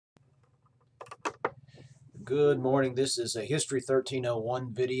Good morning. This is a History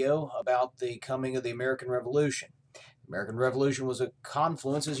 1301 video about the coming of the American Revolution. The American Revolution was a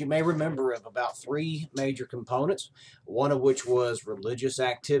confluence, as you may remember, of about three major components. One of which was religious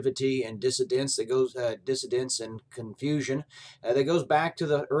activity and dissidence and confusion that goes back to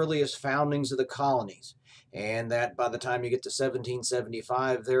the earliest foundings of the colonies. And that by the time you get to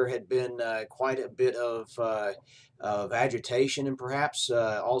 1775, there had been quite a bit of agitation and perhaps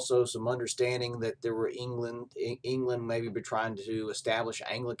also some understanding that there were England maybe be trying to establish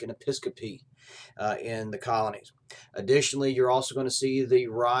Anglican episcopacy in the colonies. Additionally, you're also going to see the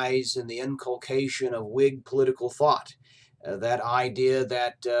rise and the inculcation of Whig political thought. That idea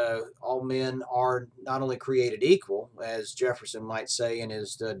that all men are not only created equal, as Jefferson might say in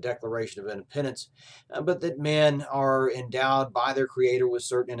his Declaration of Independence, but that men are endowed by their Creator with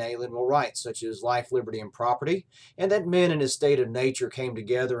certain inalienable rights, such as life, liberty, and property, and that men in a state of nature came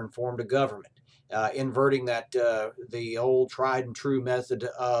together and formed a government. Inverting that the old tried and true method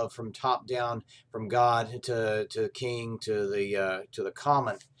of from top down, from God to king to the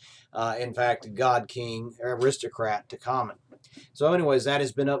common. In fact, God king, aristocrat to common. So, anyways, that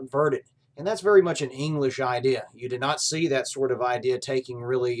has been upverted. And that's very much an English idea. You did not see that sort of idea taking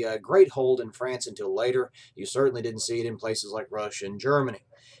really great hold in France until later. You certainly didn't see it in places like Russia and Germany.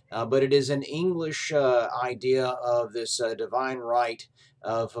 But it is an English idea of this divine right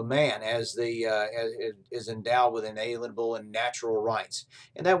of a man as is endowed with inalienable and natural rights.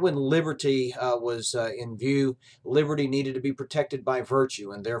 And that when liberty was in view, liberty needed to be protected by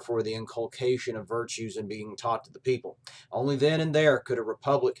virtue, and therefore the inculcation of virtues and being taught to the people. Only then and there could a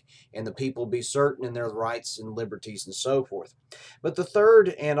republic and the people be certain in their rights and liberties and so forth. But the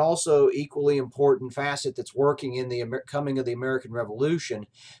third and also equally important facet that's working in the coming of the American Revolution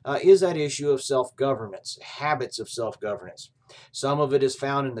is that issue of self-governance, habits of self-governance. Some of it is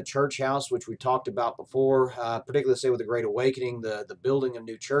found in the church house, which we talked about before, particularly, say, with the Great Awakening, the building of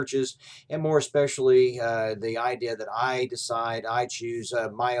new churches, and more especially the idea that I choose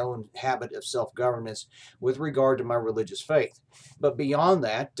my own habit of self-governance with regard to my religious faith. But beyond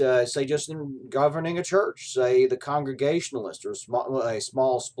that, say just in governing a church, say the Congregationalist or a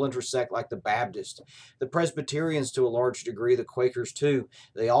small splinter sect like the Baptist, the Presbyterians to a large degree, the Quakers too,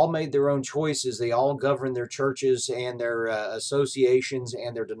 they all made their own choices. They all governed their churches and their associations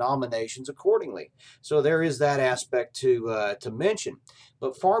and their denominations accordingly. So there is that aspect to mention.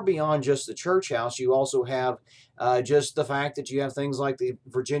 But far beyond just the church house, you also have just the fact that you have things like the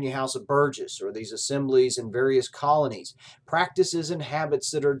Virginia House of Burgess or these assemblies in various colonies, practices and habits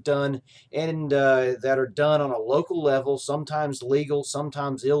that are done and that are done on a local level, sometimes legal,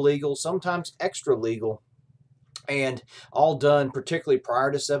 sometimes illegal, sometimes extra legal, and all done particularly prior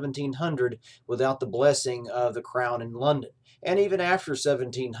to 1700 without the blessing of the crown in London. And even after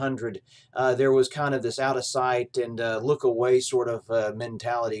 1700, there was kind of this out of sight and look away sort of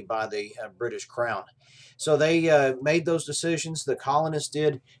mentality by the British crown. So they made those decisions. The colonists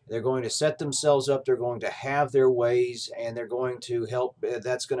did. They're going to set themselves up. They're going to have their ways, and they're going to help.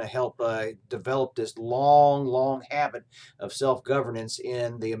 That's going to help develop this long, long habit of self-governance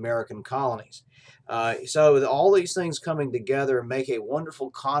in the American colonies. So all these things coming together make a wonderful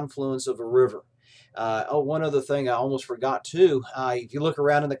confluence of a river. One other thing I almost forgot too. If you look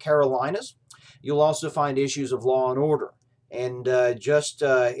around in the Carolinas, you'll also find issues of law and order. And just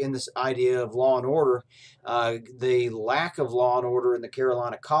in this idea of law and order, the lack of law and order in the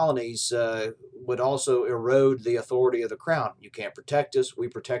Carolina colonies would also erode the authority of the crown. You can't protect us. We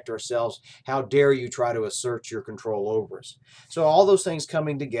protect ourselves. How dare you try to assert your control over us? So all those things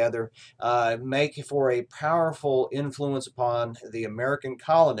coming together make for a powerful influence upon the American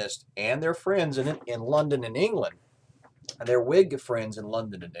colonists and their friends in London and England, their Whig friends in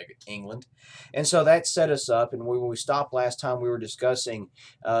London and England. And so that set us up. And when we stopped last time, we were discussing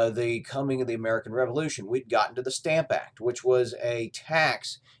the coming of the American Revolution. We'd gotten to the Stamp Act, which was a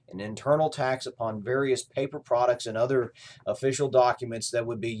tax, an internal tax upon various paper products and other official documents that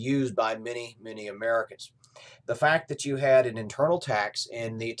would be used by many, many Americans. The fact that you had an internal tax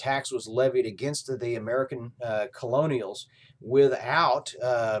and the tax was levied against the American colonials without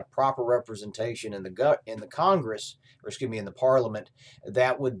proper representation in the Congress, or excuse me, in the Parliament,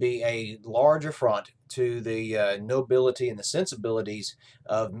 that would be a large affront to the nobility and the sensibilities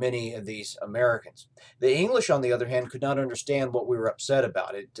of many of these Americans. The English, on the other hand, could not understand what we were upset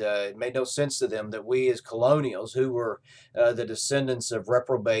about. It made no sense to them that we as colonials, who were the descendants of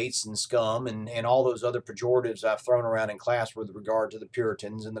reprobates and scum and all those other pejoratives I've thrown around in class with regard to the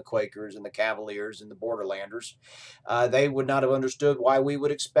Puritans and the Quakers and the Cavaliers and the Borderlanders, they would not have understood why we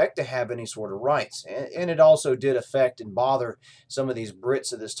would expect to have any sort of rights. And it also did affect and bother some of these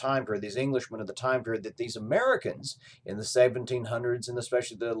Brits of this time period, these Englishmen of the time period decided that these Americans in the 1700s, and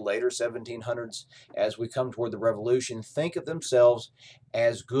especially the later 1700s, as we come toward the Revolution, think of themselves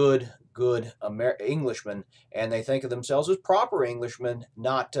as good Englishmen, and they think of themselves as proper Englishmen,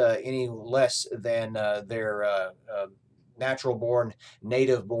 not any less than their natural-born,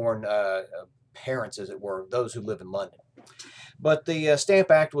 native-born parents, as it were, those who live in London. But the Stamp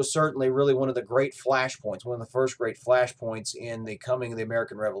Act was certainly really one of the great flashpoints, one of the first great flashpoints in the coming of the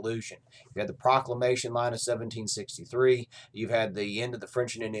American Revolution. You had the Proclamation line of 1763. You've had the end of the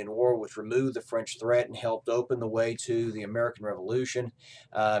French and Indian War, which removed the French threat and helped open the way to the American Revolution,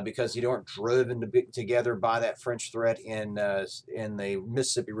 because you weren't driven together by that French threat in the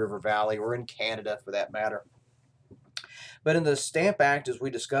Mississippi River Valley or in Canada, for that matter. But in the Stamp Act, as we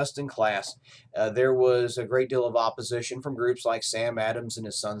discussed in class, there was a great deal of opposition from groups like Sam Adams and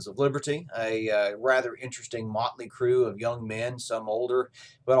his Sons of Liberty, a rather interesting motley crew of young men, some older,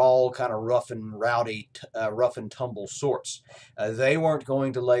 but all kind of rough and rowdy, rough and tumble sorts. They weren't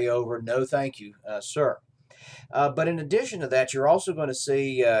going to lay over, no thank you, sir. But in addition to that, you're also going to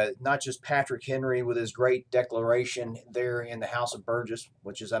see not just Patrick Henry with his great declaration there in the House of Burgess,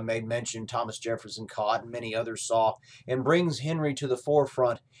 which, as I made mention, Thomas Jefferson caught and many others saw, and brings Henry to the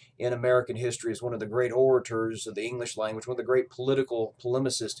forefront in American history as one of the great orators of the English language, one of the great political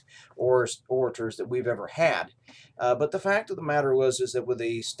polemicist orators that we've ever had. But the fact of the matter is that with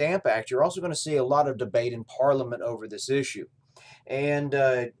the Stamp Act, you're also going to see a lot of debate in Parliament over this issue. And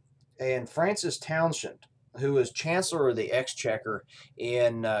Francis Townshend, who is Chancellor of the Exchequer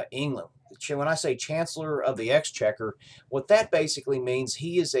in England. When I say Chancellor of the Exchequer, what that basically means,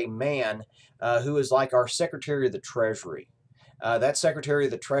 he is a man who is like our Secretary of the Treasury. That Secretary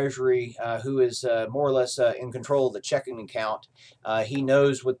of the Treasury, who is more or less in control of the checking account, he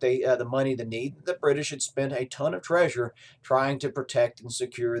knows what the money they need. The British had spent a ton of treasure trying to protect and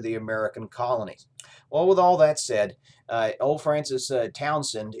secure the American colonies. Well, with all that said, old Francis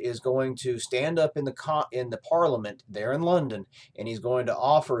Townshend is going to stand up in the Parliament there in London, and he's going to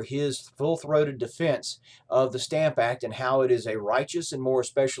offer his full-throated defense of the Stamp Act and how it is a righteous and more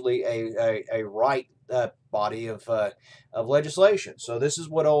especially a right body of legislation. So this is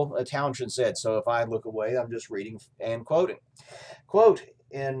what old Townshend said. So if I look away, I'm just reading and quoting. Quote,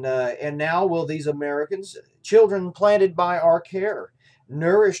 and now will these Americans, children planted by our care,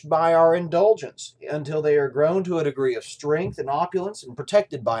 nourished by our indulgence, until they are grown to a degree of strength and opulence and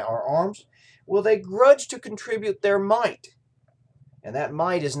protected by our arms, will they grudge to contribute their might? And that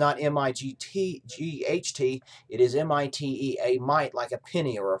might is not M-I-G-H-T, it is M-I-T-E, a mite, like a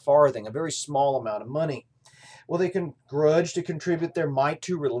penny or a farthing, a very small amount of money. Will they grudge to contribute their might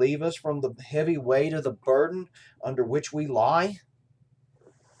to relieve us from the heavy weight of the burden under which we lie?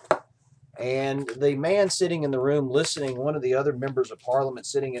 And the man sitting in the room listening, one of the other members of Parliament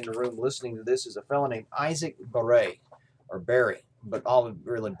sitting in the room listening to this, is a fellow named Isaac Barre, or Barry, but all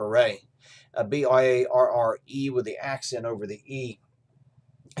really Barre, B-I-A-R-R-E with the accent over the E.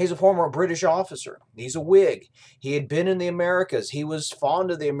 He's a former British officer. He's a Whig. He had been in the Americas. He was fond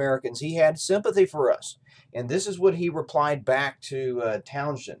of the Americans. He had sympathy for us. And this is what he replied back to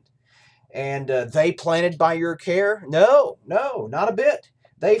Townshend. And they planted by your care? No, not a bit.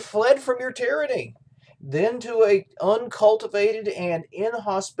 They fled from your tyranny, then to a uncultivated and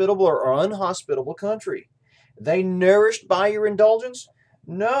inhospitable or unhospitable country. They nourished by your indulgence?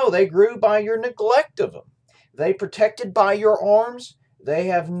 No, they grew by your neglect of them. They protected by your arms? They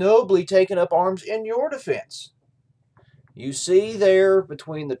have nobly taken up arms in your defense. You see there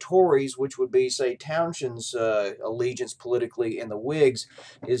between the Tories, which would be, say, Townshend's allegiance politically, and the Whigs,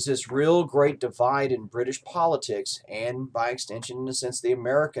 is this real great divide in British politics, and by extension, in a sense, the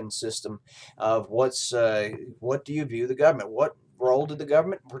American system of what do you view the government? What role did the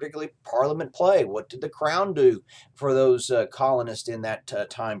government, particularly Parliament, play? What did the Crown do for those colonists in that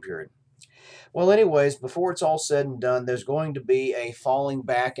time period? Well, anyways, before it's all said and done, there's going to be a falling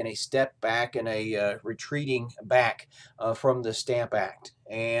back and a step back and a retreating back from the Stamp Act.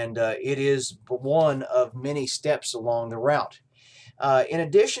 And it is one of many steps along the route. In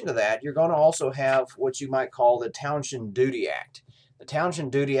addition to that, you're going to also have what you might call the Townshend Duty Act. The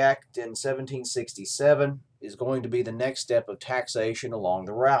Townshend Duty Act in 1767 is going to be the next step of taxation along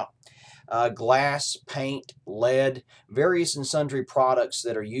the route. Glass, paint, lead, various and sundry products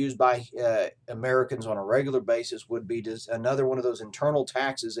that are used by Americans on a regular basis would be another one of those internal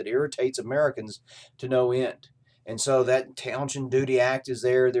taxes that irritates Americans to no end. And so that Townshend Duty Act is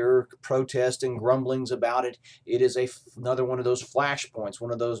there. There are protests and grumblings about it. It is another one of those flashpoints,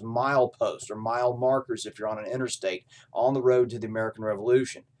 one of those mileposts or mile markers if you're on an interstate on the road to the American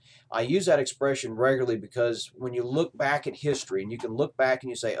Revolution. I use that expression regularly because when you look back at history and you can look back and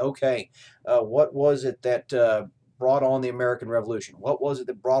you say, okay, what was it that brought on the American Revolution? What was it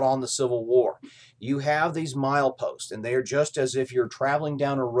that brought on the Civil War? You have these mileposts, and they are just as if you're traveling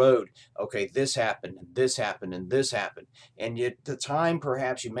down a road. Okay, this happened, and this happened, and this happened. And at the time,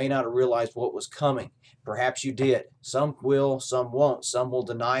 perhaps you may not have realized what was coming. Perhaps you did. Some will, some won't. Some will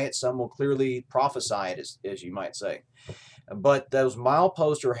deny it. Some will clearly prophesy it, as you might say. But those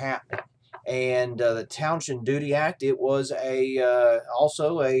mileposts are happening. And the Townshend Duty Act, it was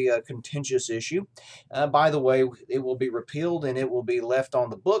also a contentious issue. By the way, it will be repealed and it will be left on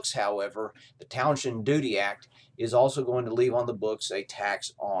the books. However, the Townshend Duty Act is also going to leave on the books a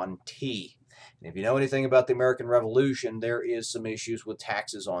tax on tea. And if you know anything about the American Revolution, there is some issues with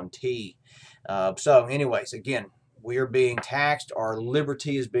taxes on tea. So anyways, again, we are being taxed, our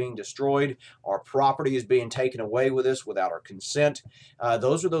liberty is being destroyed, our property is being taken away with us without our consent.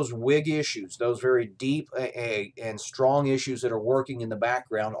 Those are those Whig issues, those very deep and strong issues that are working in the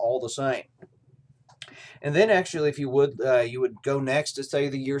background all the same. And then actually, if you would go next to say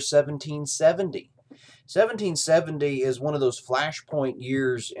the year 1770. 1770 is one of those flashpoint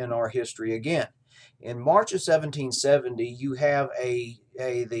years in our history again. In March of 1770, you have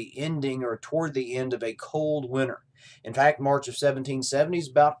the ending or toward the end of a cold winter. In fact, March of 1770 is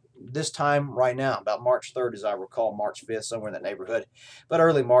about this time right now, about March 3rd, as I recall, March 5th, somewhere in that neighborhood, but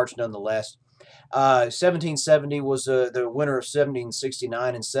early March nonetheless. 1770 was the winter of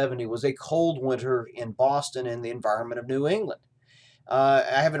 1769 and 70 was a cold winter in Boston and the environment of New England. I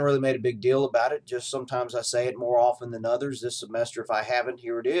haven't really made a big deal about it. Just sometimes I say it more often than others. This semester, if I haven't,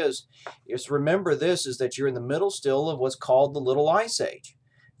 here it is. Just remember this, is that you're in the middle still of what's called the Little Ice Age.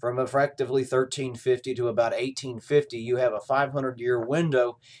 From effectively 1350 to about 1850, you have a 500-year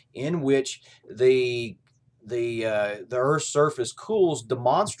window in which the Earth's surface cools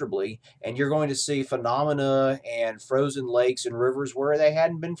demonstrably, and you're going to see phenomena and frozen lakes and rivers where they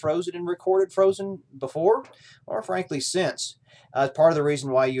hadn't been frozen and recorded frozen before, or frankly since. Part of the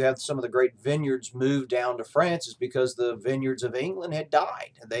reason why you have some of the great vineyards move down to France is because the vineyards of England had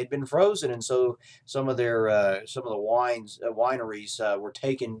died. They'd been frozen, and so some of the wineries were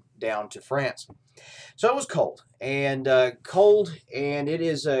taken down to France. So it was cold, and it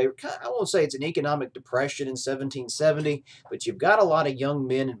is I won't say it's an economic depression in 1770, but you've got a lot of young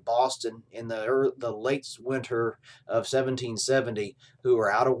men in Boston in the late winter of 1770 who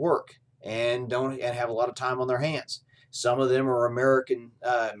are out of work and have a lot of time on their hands. Some of them are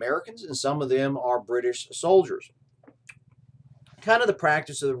Americans, and some of them are British soldiers. Kind of the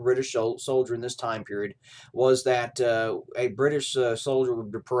practice of the British soldier in this time period was that a British soldier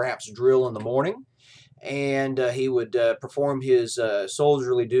would perhaps drill in the morning, and he would perform his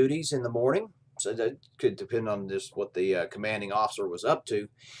soldierly duties in the morning. So that could depend on just what the commanding officer was up to,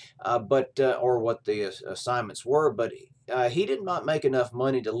 or what the assignments were. But he did not make enough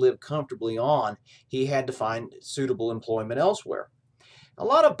money to live comfortably on. He had to find suitable employment elsewhere. A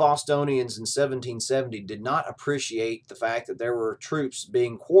lot of Bostonians in 1770 did not appreciate the fact that there were troops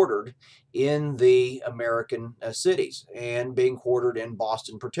being quartered in the American cities, and being quartered in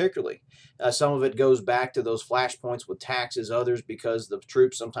Boston particularly. Some of it goes back to those flashpoints with taxes, others because the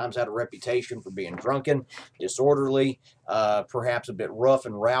troops sometimes had a reputation for being drunken, disorderly, perhaps a bit rough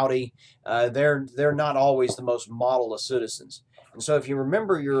and rowdy. They're not always the most model of citizens. And so if you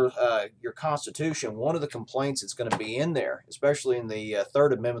remember your Constitution, one of the complaints that's going to be in there, especially in the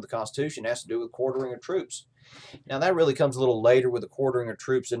Third Amendment of the Constitution, has to do with quartering of troops. Now, that really comes a little later with the quartering of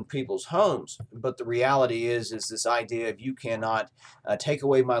troops in people's homes, but the reality is this idea of you cannot take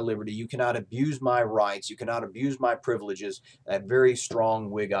away my liberty, you cannot abuse my rights, you cannot abuse my privileges, that very strong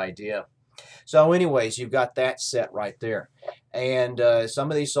Whig idea. So anyways, you've got that set right there. And some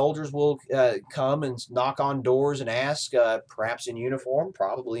of these soldiers will come and knock on doors and ask, perhaps in uniform,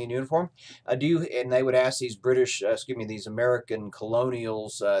 probably in uniform, and they would ask these these American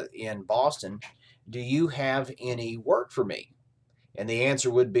colonials in Boston, do you have any work for me? And the answer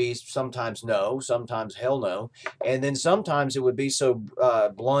would be sometimes no, sometimes hell no. And then sometimes it would be so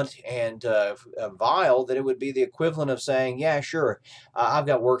blunt and vile that it would be the equivalent of saying, yeah, sure, I've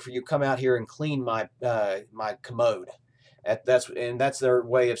got work for you. Come out here and clean my commode. That's their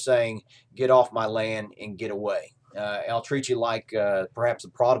way of saying, get off my land and get away. I'll treat you like perhaps the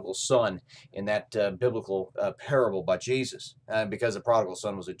prodigal son in that biblical parable by Jesus. Because the prodigal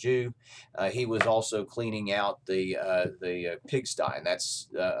son was a Jew, he was also cleaning out the pigsty, and that's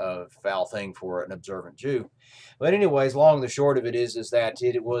a foul thing for an observant Jew. But anyways, long and the short of it is that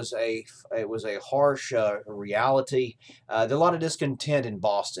it was a harsh reality. There's a lot of discontent in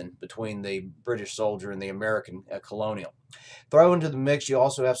Boston between the British soldier and the American colonial. Throw into the mix, you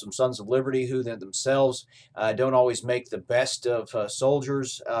also have some Sons of Liberty who themselves don't always make the best of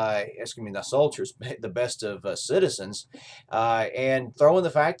soldiers, excuse me, not soldiers, the best of citizens. And throw in the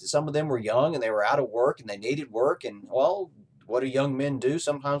fact that some of them were young and they were out of work and they needed work. And, well, what do young men do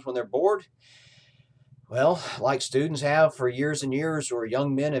sometimes when they're bored? Well, like students have for years and years, or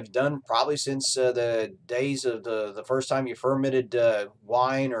young men have done probably since the days of the first time you fermented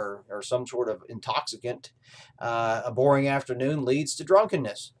wine or some sort of intoxicant, a boring afternoon leads to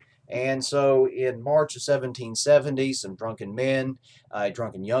drunkenness. And so in March of 1770, some drunken men,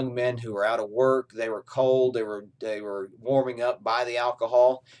 drunken young men who were out of work, they were cold, they were warming up by the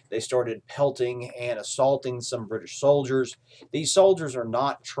alcohol. They started pelting and assaulting some British soldiers. These soldiers are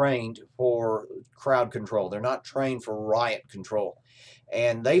not trained for crowd control. They're not trained for riot control.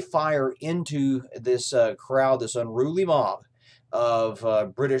 And they fire into this crowd, this unruly mob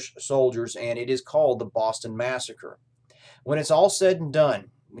of British soldiers, and it is called the Boston Massacre. When it's all said and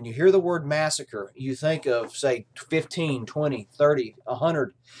done, when you hear the word massacre, you think of, say, 15, 20, 30,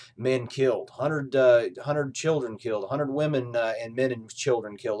 100 men killed, 100 children killed, 100 women and men and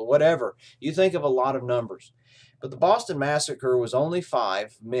children killed, or whatever. You think of a lot of numbers. But the Boston Massacre was only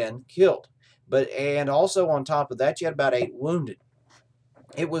 5 men killed. And also on top of that, you had about 8 wounded.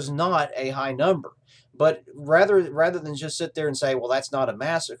 It was not a high number. But rather than just sit there and say, well, that's not a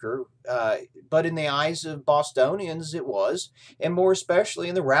massacre, but in the eyes of Bostonians, it was, and more especially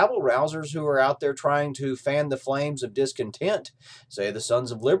in the rabble-rousers who are out there trying to fan the flames of discontent, say the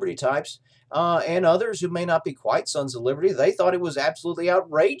Sons of Liberty types, and others who may not be quite Sons of Liberty. They thought it was absolutely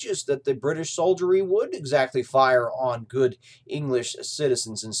outrageous that the British soldiery would exactly fire on good English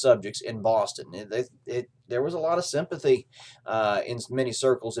citizens and subjects in Boston. There was a lot of sympathy in many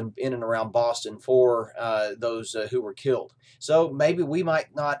circles in and around Boston for those who were killed. So maybe we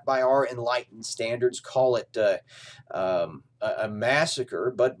might not, by our enlightened standards, call it a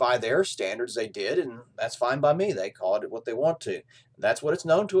massacre, but by their standards they did, and that's fine by me. They call it what they want to. That's what it's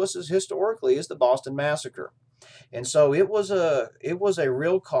known to us as historically as the Boston Massacre. And so it was a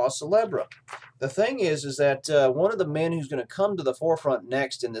real cause célèbre. The thing is that one of the men who's going to come to the forefront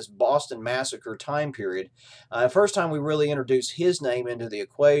next in this Boston Massacre time period, first time we really introduce his name into the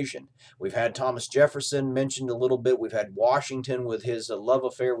equation. We've had Thomas Jefferson mentioned a little bit. We've had Washington with his love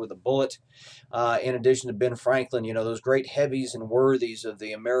affair with a bullet, in addition to Ben Franklin, those great heavies and worthies of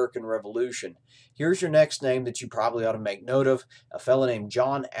the American Revolution. Here's your next name that you probably ought to make note of, a fellow named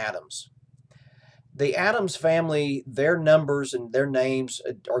John Adams. The Adams family, their numbers and their names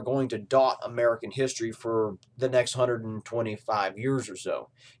are going to dot American history for the next 125 years or so.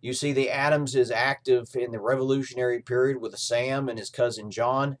 You see, the Adams is active in the Revolutionary period with Sam and his cousin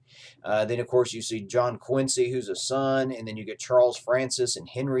John. Then, of course, you see John Quincy, who's a son, and then you get Charles Francis and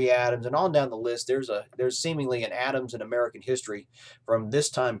Henry Adams, and on down the list. There's seemingly an Adams in American history from this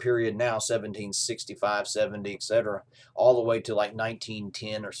time period now, 1765, 70, etc., all the way to like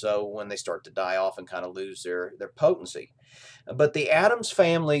 1910 or so when they start to die off and kind of lose their potency. But the Adams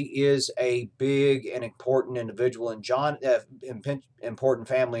family is a big and important individual and important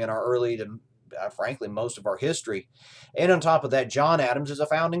family in our early to frankly most of our history. And on top of that, John Adams is a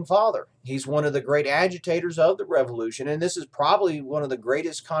founding father. He's one of the great agitators of the Revolution, and this is probably one of the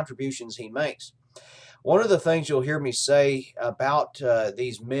greatest contributions he makes. One of the things you'll hear me say about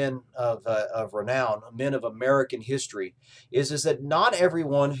these men of renown, men of American history, is that not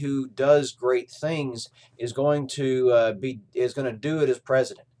everyone who does great things is going to do it as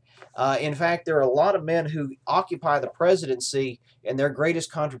president. In fact, there are a lot of men who occupy the presidency, and their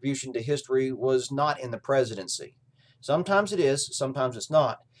greatest contribution to history was not in the presidency. Sometimes it is, sometimes it's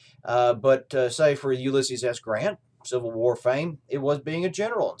not. But say for Ulysses S. Grant, Civil War fame, it was being a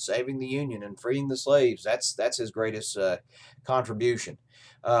general and saving the Union and freeing the slaves. That's his greatest contribution.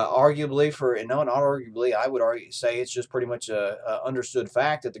 Arguably, not arguably, I would say it's just pretty much a understood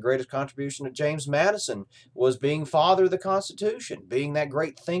fact that the greatest contribution of James Madison was being father of the Constitution, being that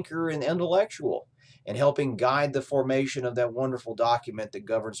great thinker and intellectual, and helping guide the formation of that wonderful document that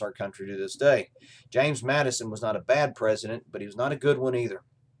governs our country to this day. James Madison was not a bad president, but he was not a good one either.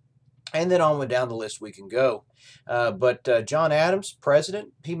 And then on down the list we can go. But John Adams,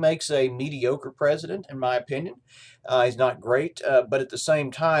 president, he makes a mediocre president, in my opinion. He's not great, but at the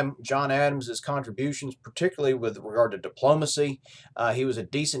same time, John Adams' contributions, particularly with regard to diplomacy, he was a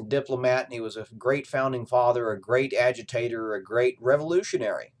decent diplomat, and he was a great founding father, a great agitator, a great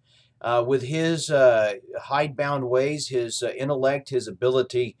revolutionary. With his hidebound ways, his intellect, his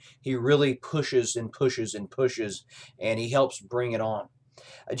ability, he really pushes and pushes and pushes, and he helps bring it on.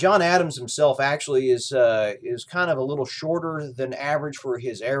 John Adams himself actually is kind of a little shorter than average for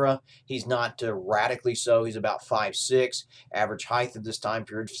his era. He's not radically so. He's about 5'6". Average height of this time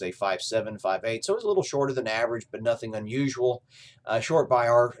period, say 5'7", 5'8". So he's a little shorter than average, but nothing unusual. Short by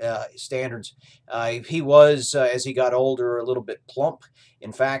our standards. He was, as he got older, a little bit plump.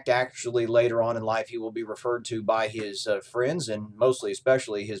 In fact, actually, later on in life, he will be referred to by his friends and mostly,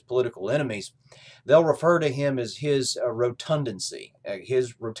 especially, his political enemies. They'll refer to him as his rotundancy.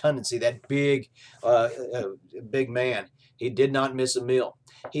 That big man. He did not miss a meal.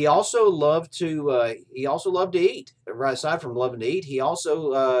 He also loved to. He also loved to eat. Right, aside from loving to eat, he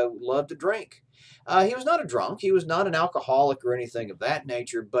also loved to drink. He was not a drunk. He was not an alcoholic or anything of that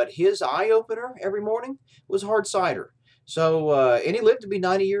nature. But his eye opener every morning was hard cider. So, and he lived to be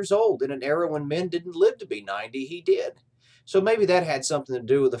 90 years old in an era when men didn't live to be 90. He did. So maybe that had something to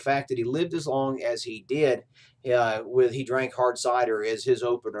do with the fact that he lived as long as he did. He drank hard cider as his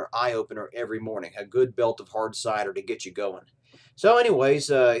eye opener every morning. A good belt of hard cider to get you going. So,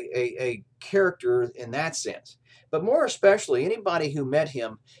 anyways, a character in that sense. But more especially, anybody who met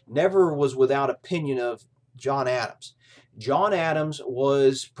him never was without opinion of John Adams. John Adams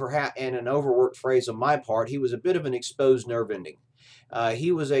was, perhaps, in an overworked phrase on my part, he was a bit of an exposed nerve ending.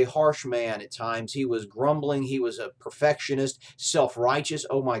 He was a harsh man at times. He was grumbling. He was a perfectionist, self-righteous.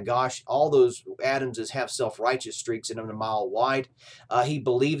 Oh my gosh, all those Adamses have self-righteous streaks in them a mile wide. He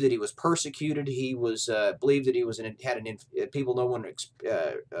believed that he was persecuted. He was believed that he was people no one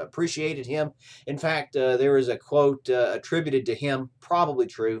appreciated him. In fact, there is a quote attributed to him, probably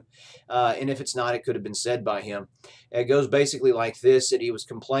true, and if it's not, it could have been said by him. It goes basically like this: that he was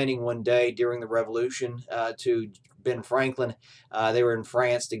complaining one day during the Revolution to Ben Franklin. They were in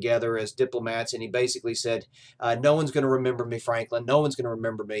France together as diplomats, and he basically said, "No one's going to remember me, Franklin. No one's going to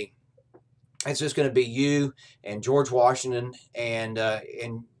remember me. It's just going to be you and George Washington, and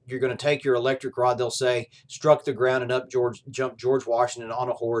you're going to take your electric rod," they'll say, struck the ground, and jumped George Washington on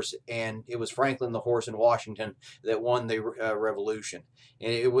a horse, and it was Franklin the horse and Washington that won the Revolution.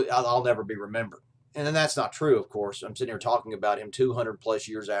 And I'll never be remembered. And then that's not true, of course. I'm sitting here talking about him 200 plus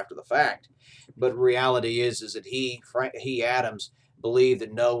years after the fact. But reality is that he Adams believed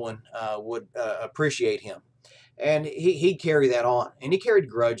that no one would appreciate him. And he'd carry that on. And he carried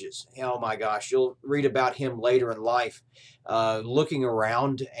grudges. Oh my gosh, you'll read about him later in life looking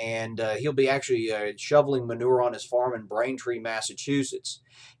around, and he'll be actually shoveling manure on his farm in Braintree, Massachusetts.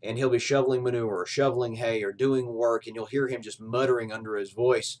 And he'll be shoveling manure or shoveling hay or doing work, and you'll hear him just muttering under his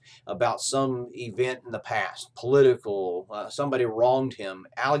voice about some event in the past, political, somebody wronged him,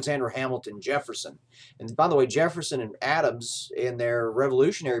 Alexander Hamilton, Jefferson. And by the way, Jefferson and Adams in their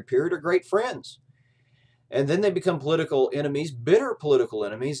revolutionary period are great friends. And then they become political enemies, bitter political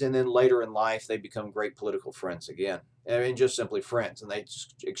enemies, and then later in life they become great political friends again. I mean, just simply friends. And they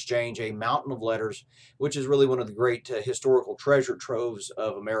exchange a mountain of letters, which is really one of the great historical treasure troves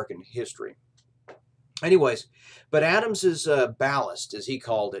of American history. Anyways, but Adams's ballast, as he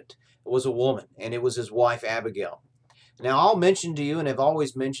called it, was a woman, and it was his wife Abigail. Now, I'll mention to you, and have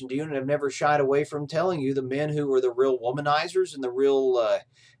always mentioned to you, and have never shied away from telling you, the men who were the real womanizers and the real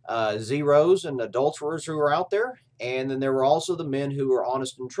zeros and adulterers who were out there. And then there were also the men who were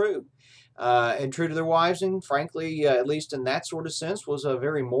honest and true to their wives. And frankly, at least in that sort of sense, was a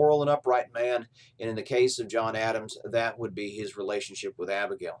very moral and upright man. And in the case of John Adams, that would be his relationship with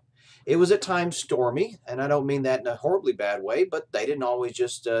Abigail. It was at times stormy, and I don't mean that in a horribly bad way, but they didn't always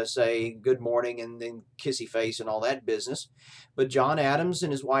just say good morning and then kissy face and all that business. But John Adams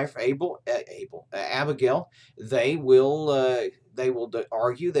and his wife Abigail, they will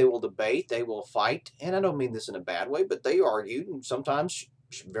argue, they will debate, they will fight, and I don't mean this in a bad way, but they argued, and sometimes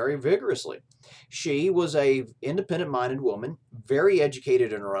very vigorously. She was a independent-minded woman, very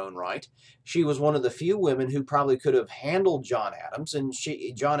educated in her own right. She was one of the few women who probably could have handled John Adams, and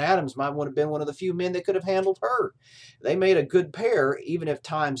John Adams might have been one of the few men that could have handled her. They made a good pair, even if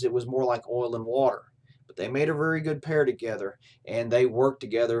times it was more like oil and water. But they made a very good pair together, and they worked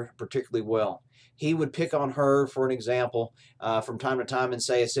together particularly well. He would pick on her, for an example, from time to time and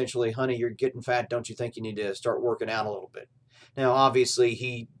say, essentially, honey, you're getting fat. Don't you think you need to start working out a little bit? Now,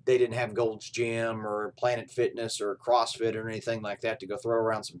 obviously, they didn't have Gold's Gym or Planet Fitness or CrossFit or anything like that to go throw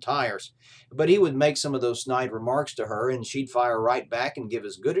around some tires. But he would make some of those snide remarks to her, and she'd fire right back and give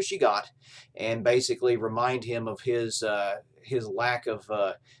as good as she got, and basically remind him of his lack of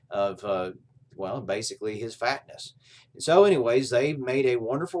well, basically his fatness. So, anyways, they made a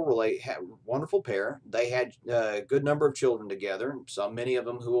wonderful pair. They had a good number of children together. Many of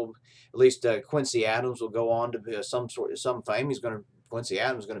them who will, at least Quincy Adams will go on to be some fame. Quincy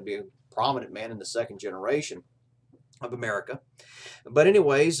Adams is going to be a prominent man in the second generation of America. But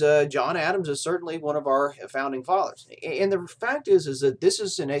anyways, John Adams is certainly one of our founding fathers. And the fact is that this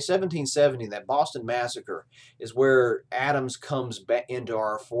is in a 1770, that Boston Massacre is where Adams comes back into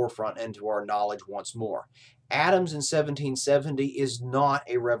our forefront, into our knowledge once more. Adams in 1770 is not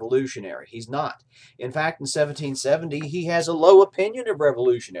a revolutionary. He's not. In fact, in 1770, he has a low opinion of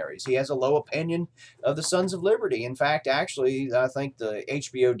revolutionaries. He has a low opinion of the Sons of Liberty. In fact, actually, I think the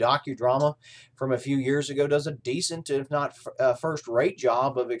HBO docudrama from a few years ago does a decent, if not first-rate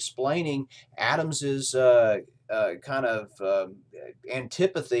job of explaining Adams's kind of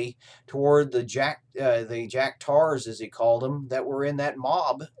antipathy toward the Jack Tars, as he called them, that were in that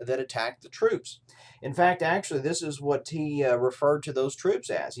mob that attacked the troops. In fact, actually, this is what he referred to those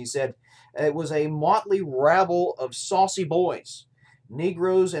troops as. He said it was a motley rabble of saucy boys,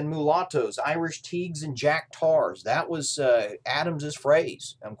 Negroes and mulattoes, Irish Teagues and Jack Tars. That was Adams's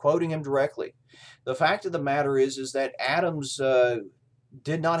phrase. I'm quoting him directly. The fact of the matter is that Adams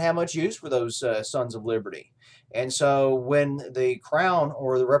did not have much use for those Sons of Liberty. And so when the Crown,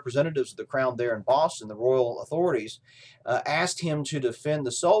 or the representatives of the Crown there in Boston, the royal authorities, asked him to defend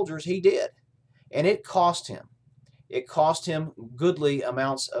the soldiers, he did. And it cost him. It cost him goodly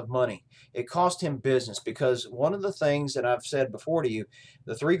amounts of money. It cost him business, because one of the things that I've said before to you,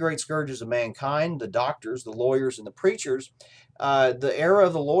 the three great scourges of mankind, the doctors, the lawyers, and the preachers, the era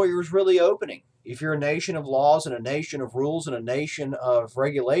of the lawyer is really opening. If you're a nation of laws and a nation of rules and a nation of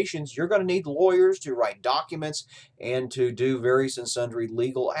regulations, you're going to need lawyers to write documents and to do various and sundry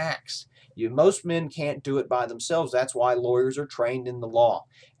legal acts. Most men can't do it by themselves. That's why lawyers are trained in the law.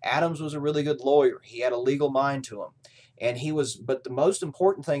 Adams was a really good lawyer. He had a legal mind to him. But the most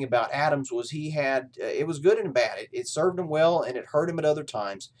important thing about Adams was it was good and bad. It served him well and it hurt him at other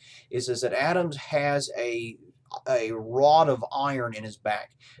times, is that Adams has a rod of iron in his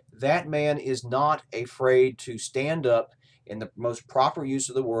back. That man is not afraid to stand up, in the most proper use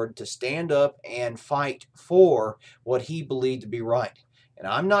of the word, to stand up and fight for what he believed to be right. And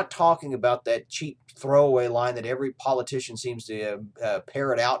I'm not talking about that cheap throwaway line that every politician seems to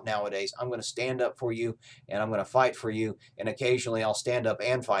parrot out nowadays. I'm going to stand up for you and I'm going to fight for you, and occasionally I'll stand up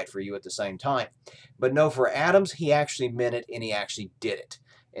and fight for you at the same time. But no, for Adams, he actually meant it and he actually did it.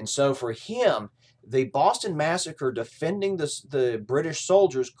 And so for him, the Boston Massacre, defending the British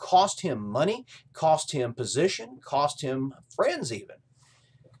soldiers, cost him money, cost him position, cost him friends even.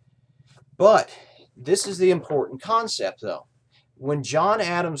 But this is the important concept, though. When John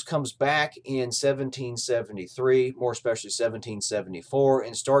Adams comes back in 1773, more especially 1774,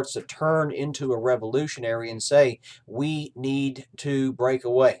 and starts to turn into a revolutionary and say, we need to break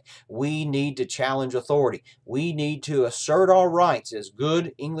away. We need to challenge authority. We need to assert our rights as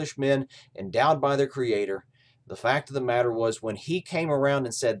good Englishmen endowed by their Creator. The fact of the matter was, when he came around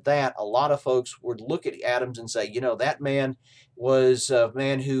and said that, a lot of folks would look at Adams and say, that man was a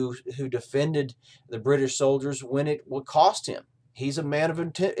man who defended the British soldiers when it would cost him. He's a man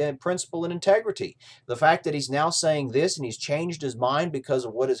of principle and integrity. The fact that he's now saying this and he's changed his mind because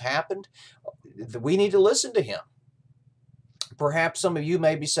of what has happened, we need to listen to him. Perhaps some of you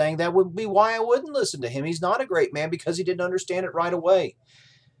may be saying that would be why I wouldn't listen to him. He's not a great man because he didn't understand it right away.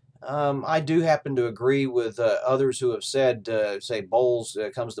 I do happen to agree with others who have said, say Bowles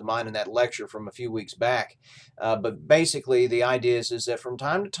comes to mind in that lecture from a few weeks back. But basically the idea is that from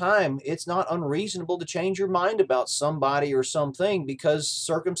time to time, it's not unreasonable to change your mind about somebody or something, because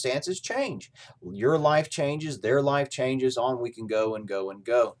circumstances change. Your life changes, their life changes, on we can go and go and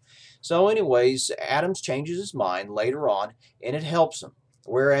go. So anyways, Adams changes his mind later on, and it helps him.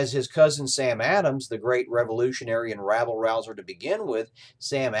 Whereas his cousin Sam Adams, the great revolutionary and rabble-rouser to begin with,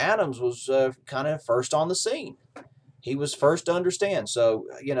 Sam Adams was kind of first on the scene. He was first to understand. So,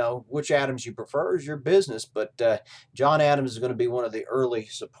 which Adams you prefer is your business. But John Adams is going to be one of the early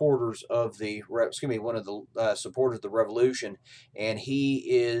supporters of supporters of the Revolution, and he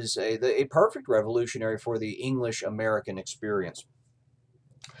is a perfect revolutionary for the English-American experience.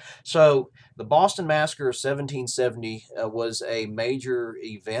 So the Boston Massacre of 1770 was a major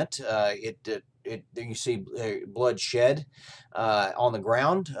event. You see blood shed on the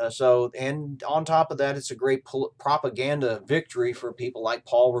ground. And on top of that, it's a great propaganda victory for people like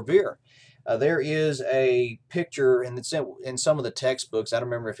Paul Revere. There is a picture, and it's in some of the textbooks. I don't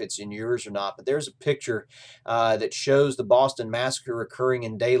remember if it's in yours or not, but there's a picture that shows the Boston Massacre occurring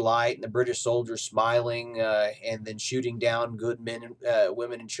in daylight, and the British soldiers smiling and then shooting down good men,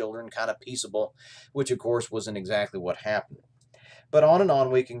 women, and children, kind of peaceable, which of course wasn't exactly what happened. But on and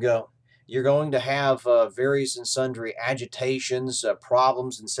on we can go. You're going to have various and sundry agitations,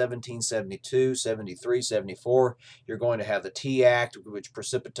 problems in 1772, 73, 74. You're going to have the Tea Act, which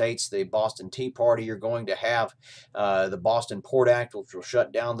precipitates the Boston Tea Party. You're going to have the Boston Port Act, which will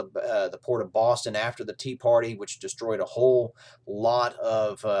shut down the port of Boston after the Tea Party, which destroyed a whole lot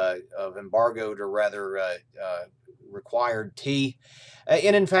of embargoed, or rather required tea.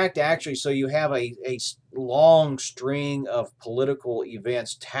 And in fact, actually, so you have a long string of political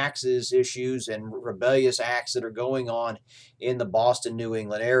events, taxes issues, and rebellious acts that are going on in the Boston, New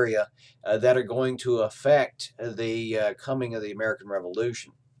England area that are going to affect the coming of the American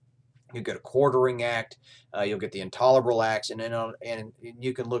Revolution. You get a quartering act, you'll get the intolerable acts, and then and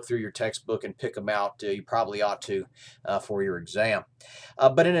you can look through your textbook and pick them out. You probably ought to for your exam.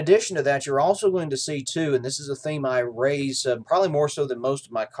 But in addition to that, you're also going to see too, and this is a theme I raise probably more so than most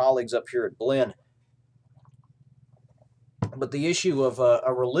of my colleagues up here at Blinn, but the issue of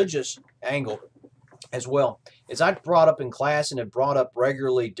a religious angle as well. As I've brought up in class and have brought up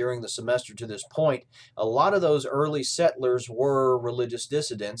regularly during the semester to this point, a lot of those early settlers were religious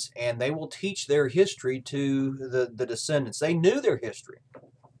dissidents, and they will teach their history to the descendants. They knew their history.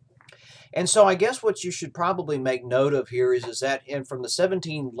 And so I guess what you should probably make note of here is that from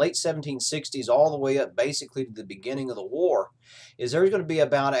the late 1760s all the way up basically to the beginning of the war, is there's going to be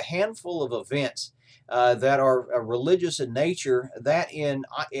about a handful of events that are religious in nature that in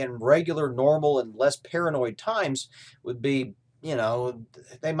regular, normal, and less paranoid times would be,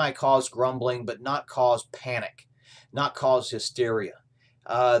 they might cause grumbling, but not cause panic, not cause hysteria.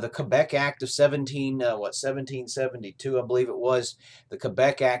 The Quebec Act of 1772, I believe it was. The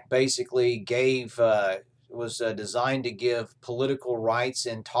Quebec Act basically was designed to give political rights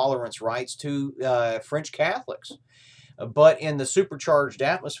and tolerance rights to French Catholics. But in the supercharged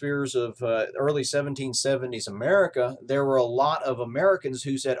atmospheres of early 1770s America, there were a lot of Americans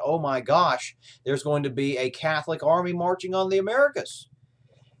who said, oh my gosh, there's going to be a Catholic army marching on the Americas.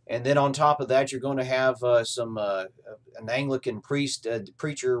 And then on top of that, you're going to have an Anglican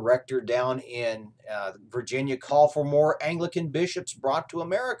preacher, rector down in Virginia call for more Anglican bishops brought to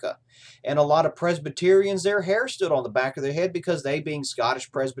America. And a lot of Presbyterians, their hair stood on the back of their head because they, being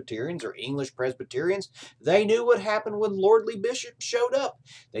Scottish Presbyterians or English Presbyterians, they knew what happened when lordly bishops showed up.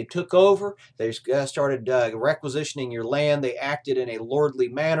 They took over, they started requisitioning your land, they acted in a lordly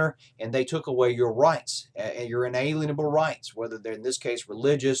manner, and they took away your rights, your inalienable rights, whether they're in this case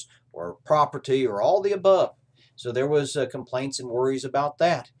religious or property or all the above. So there was complaints and worries about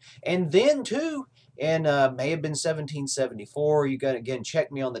that. And then too, in may have been 1774, you got, again,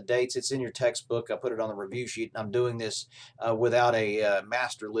 check me on the dates. It's in your textbook. I put it on the review sheet, and I'm doing this without a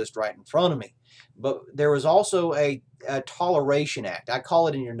master list right in front of me. But there was also a Toleration Act. I call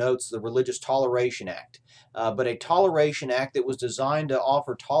it in your notes the Religious Toleration Act. But a Toleration Act that was designed to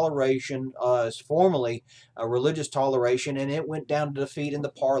offer toleration, formally religious toleration, and it went down to defeat in the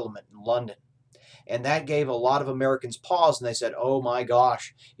Parliament in London. And that gave a lot of Americans pause, and they said, oh my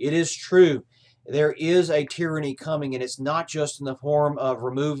gosh, it is true. There is a tyranny coming, and it's not just in the form of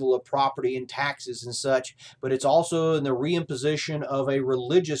removal of property and taxes and such, but it's also in the reimposition of a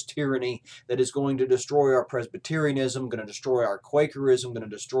religious tyranny that is going to destroy our Presbyterianism, going to destroy our Quakerism, going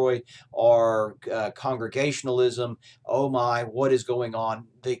to destroy our Congregationalism. Oh my, what is going on?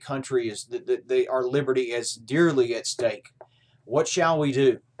 The country is, our liberty is dearly at stake. What shall we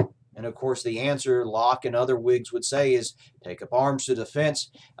do? And of course, the answer Locke and other Whigs would say is take up arms to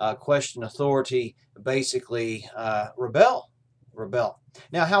defense, question authority, basically rebel.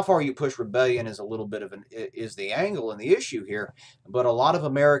 Now, how far you push rebellion is a little bit of is the angle and the issue here. But a lot of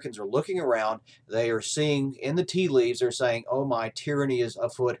Americans are looking around. They are seeing in the tea leaves. They're saying, "Oh, my tyranny is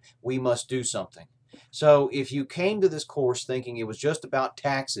afoot. We must do something." So if you came to this course thinking it was just about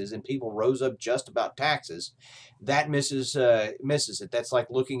taxes and people rose up just about taxes, that misses it. That's like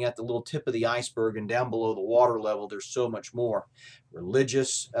looking at the little tip of the iceberg, and down below the water level, there's so much more.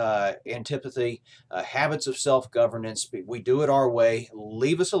 Religious antipathy, habits of self-governance. We do it our way.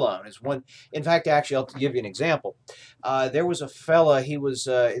 Leave us alone. Is one. In fact, actually, I'll give you an example. There was a fella. He was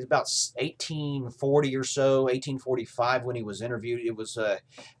about 1840 or so, 1845 when he was interviewed. It was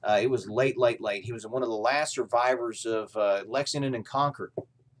late. He was one of the last survivors of Lexington and Concord.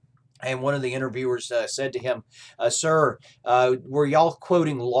 And one of the interviewers said to him, "Sir, were y'all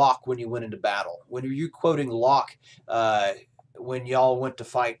quoting Locke when you went into battle? When were you quoting Locke when y'all went to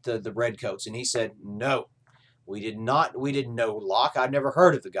fight the Redcoats?" And he said, "No, we did not. We didn't know Locke. I'd never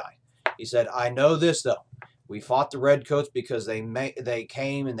heard of the guy." He said, "I know this though. We fought the Redcoats because they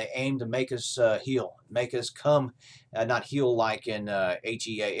came and they aimed to make us heal, make us come, not heal like in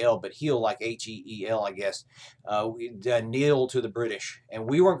HEAL, but heal like HEEL, I guess. We kneel to the British, and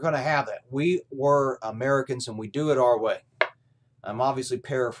we weren't going to have that. We were Americans, and we do it our way." I'm obviously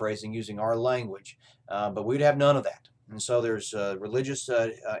paraphrasing using our language, but we'd have none of that. And so there's religious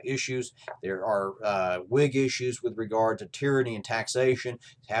issues. There are Whig issues with regard to tyranny and taxation,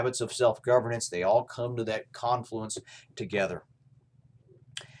 habits of self-governance. They all come to that confluence together.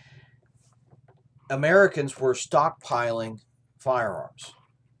 Americans were stockpiling firearms.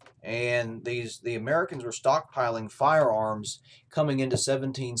 And the Americans were stockpiling firearms coming into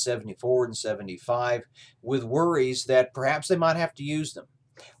 1774 and 75 with worries that perhaps they might have to use them.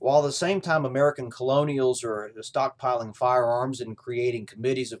 While at the same time American colonials are stockpiling firearms and creating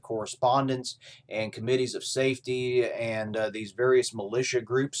committees of correspondence and committees of safety and these various militia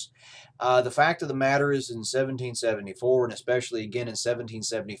groups, the fact of the matter is in 1774 and especially again in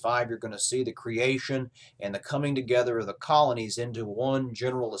 1775, you're going to see the creation and the coming together of the colonies into one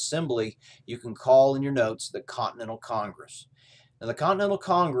general assembly you can call in your notes the Continental Congress. Now, the Continental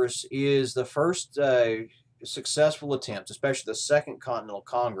Congress is the first successful attempt, especially the Second Continental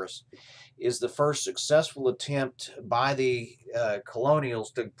Congress, is the first successful attempt by the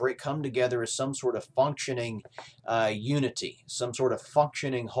colonials to come together as some sort of functioning unity, some sort of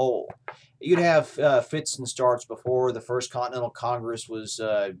functioning whole. You'd have fits and starts before the First Continental Congress was,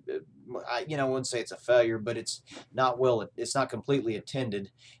 I wouldn't say it's a failure, but it's not completely attended.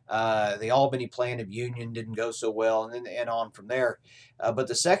 The Albany Plan of Union didn't go so well, and on from there. But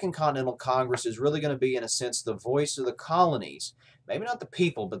the Second Continental Congress is really going to be, in a sense, the voice of the colonies. Maybe not the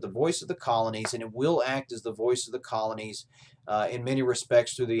people, but the voice of the colonies, and it will act as the voice of the colonies in many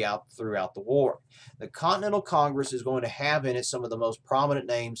respects throughout the war. The Continental Congress is going to have in it some of the most prominent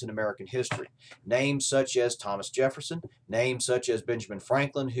names in American history. Names such as Thomas Jefferson, names such as Benjamin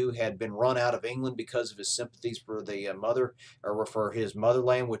Franklin, who had been run out of England because of his sympathies for the for his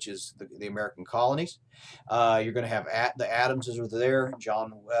motherland, which is the American colonies. You're going to have the Adamses are there,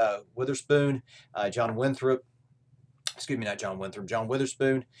 John Witherspoon, John Winthrop. Excuse me, not John Winthrop, John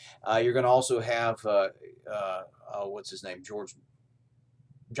Witherspoon. You're going to also have, what's his name,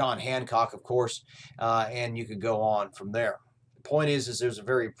 John Hancock, of course, and you could go on from there. The point is there's a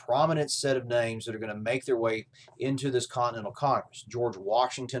very prominent set of names that are going to make their way into this Continental Congress. George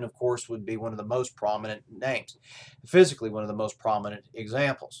Washington, of course, would be one of the most prominent names, physically one of the most prominent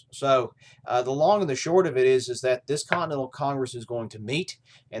examples. So the long and the short of it is that this Continental Congress is going to meet,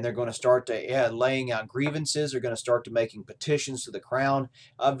 and they're going to start to laying out grievances. They're going to start to making petitions to the Crown,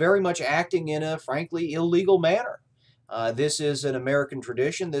 very much acting in a, frankly, illegal manner. This is an American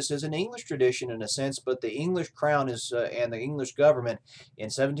tradition. This is an English tradition in a sense, but the English crown is and the English government in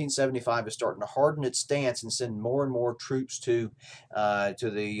 1775 is starting to harden its stance and send more and more troops to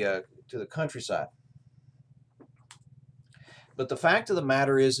the countryside. But the fact of the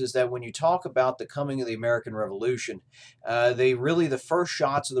matter is that when you talk about the coming of the American Revolution, the first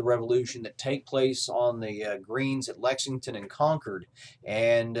shots of the Revolution that take place on the greens at Lexington and Concord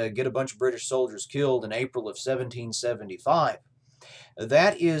and get a bunch of British soldiers killed in April of 1775,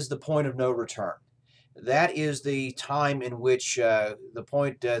 that is the point of no return. That is the time in which the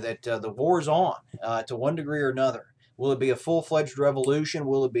point that the war is on to one degree or another. Will it be a full-fledged revolution?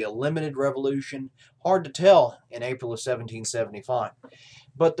 Will it be a limited revolution? Hard to tell in April of 1775.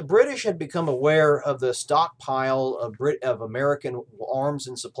 But the British had become aware of the stockpile of American arms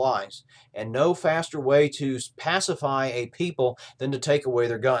and supplies, and no faster way to pacify a people than to take away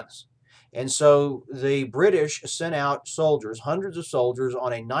their guns. And so the British sent out soldiers, hundreds of soldiers,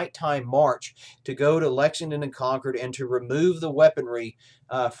 on a nighttime march to go to Lexington and Concord and to remove the weaponry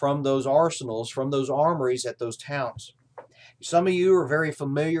from those arsenals, from those armories at those towns. Some of you are very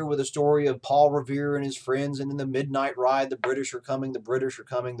familiar with the story of Paul Revere and his friends, and in the midnight ride, the British are coming, the British are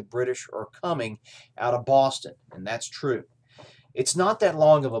coming, the British are coming out of Boston, and that's true. It's not that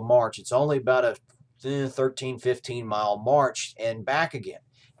long of a march. It's only about a 13, 15-mile march and back again.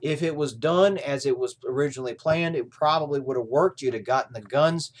 If it was done as it was originally planned, it probably would have worked. You'd have gotten the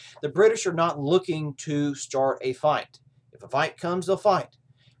guns. The British are not looking to start a fight. If a fight comes, they'll fight.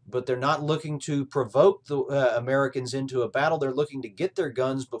 But they're not looking to provoke the Americans into a battle. They're looking to get their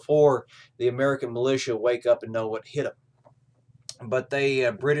guns before the American militia wake up and know what hit them. But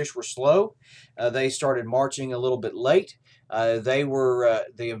the British were slow. They started marching a little bit late.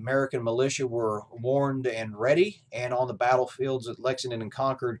 The American militia were warned and ready, and on the battlefields at Lexington and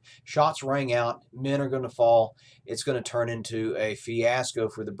Concord, shots rang out, men are going to fall, it's going to turn into a fiasco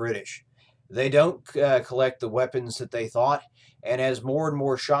for the British. They don't collect the weapons that they thought, and as more and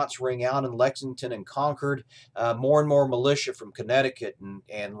more shots ring out in Lexington and Concord, more and more militia from Connecticut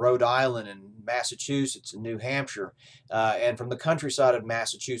and Rhode Island and Massachusetts and New Hampshire and from the countryside of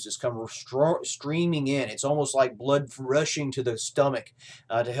Massachusetts come streaming in. It's almost like blood rushing to the stomach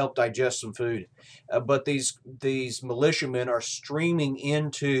to help digest some food. But these militiamen are streaming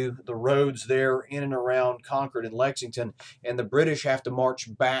into the roads there in and around Concord and Lexington, and the British have to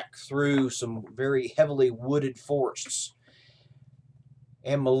march back through some very heavily wooded forests.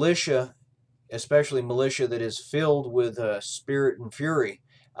 And militia, especially militia that is filled with spirit and fury,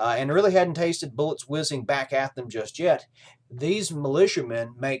 and really hadn't tasted bullets whizzing back at them just yet, these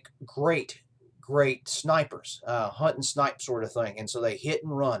militiamen make great snipers, hunt and snipe sort of thing. And so they hit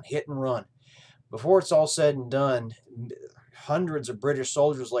and run, hit and run. Before it's all said and done, hundreds of British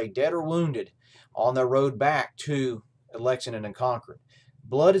soldiers lay dead or wounded on their road back to Lexington and Concord.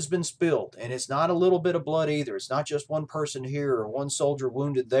 Blood has been spilled, and it's not a little bit of blood either. It's not just one person here or one soldier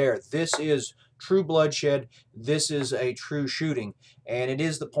wounded there. This is true bloodshed. This is a true shooting, and it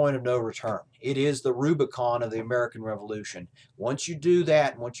is the point of no return. It is the Rubicon of the American Revolution. Once you do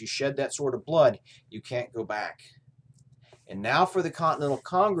that, and once you shed that sort of blood, you can't go back. And now for the Continental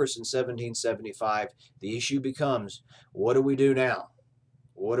Congress in 1775, the issue becomes, what do we do now?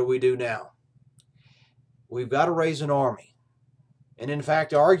 What do we do now? We've got to raise an army. And in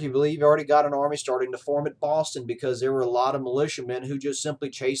fact, arguably, you've already got an army starting to form at Boston, because there were a lot of militiamen who just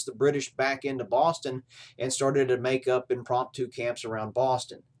simply chased the British back into Boston and started to make up impromptu camps around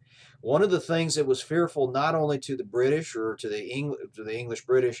Boston. One of the things that was fearful not only to the British or to the English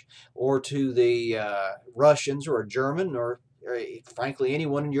British or to the Russians or German or frankly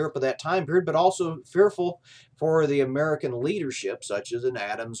anyone in Europe at that time period, but also fearful for the American leadership, such as an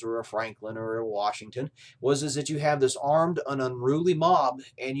Adams or a Franklin or a Washington, is that you have this armed and unruly mob,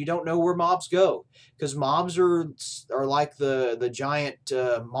 and you don't know where mobs go, because mobs are like the giant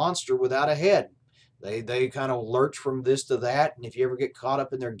monster without a head. They kind of lurch from this to that, and if you ever get caught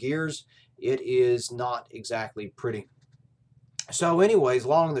up in their gears, it is not exactly pretty. So anyways,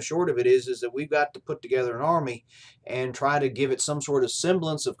 long and the short of it is that we've got to put together an army and try to give it some sort of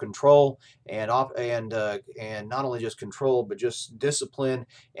semblance of control and not only just control, but just discipline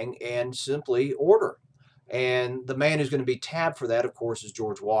and simply order. And the man who's going to be tabbed for that, of course, is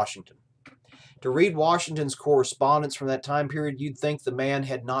George Washington. To read Washington's correspondence from that time period, you'd think the man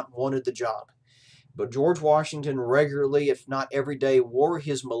had not wanted the job. But George Washington regularly, if not every day, wore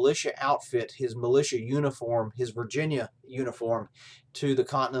his militia outfit, his militia uniform, his Virginia uniform, to the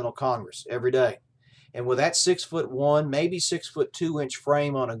Continental Congress every day. And with that 6'1", maybe 6'2"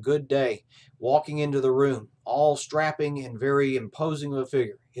 frame on a good day, walking into the room, all strapping and very imposing of a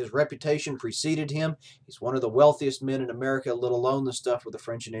figure. His reputation preceded him. He's one of the wealthiest men in America, let alone the stuff with the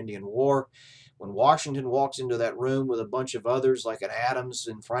French and Indian War. When Washington walks into that room with a bunch of others like an Adams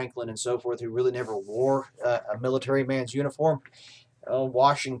and Franklin and so forth, who really never wore a military man's uniform,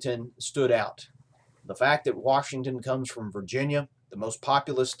 Washington stood out. The fact that Washington comes from Virginia, the most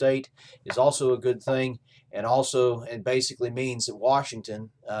populous state, is also a good thing. And also, it basically means that Washington,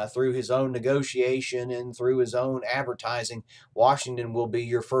 through his own negotiation and through his own advertising, Washington will be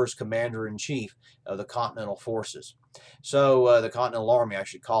your first commander-in-chief of the Continental Forces. So the Continental Army, I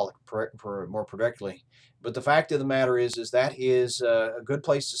should call it more correctly. But the fact of the matter is that is a good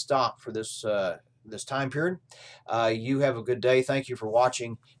place to stop for this time period. You have a good day. Thank you for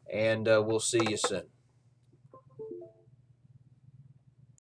watching, and we'll see you soon.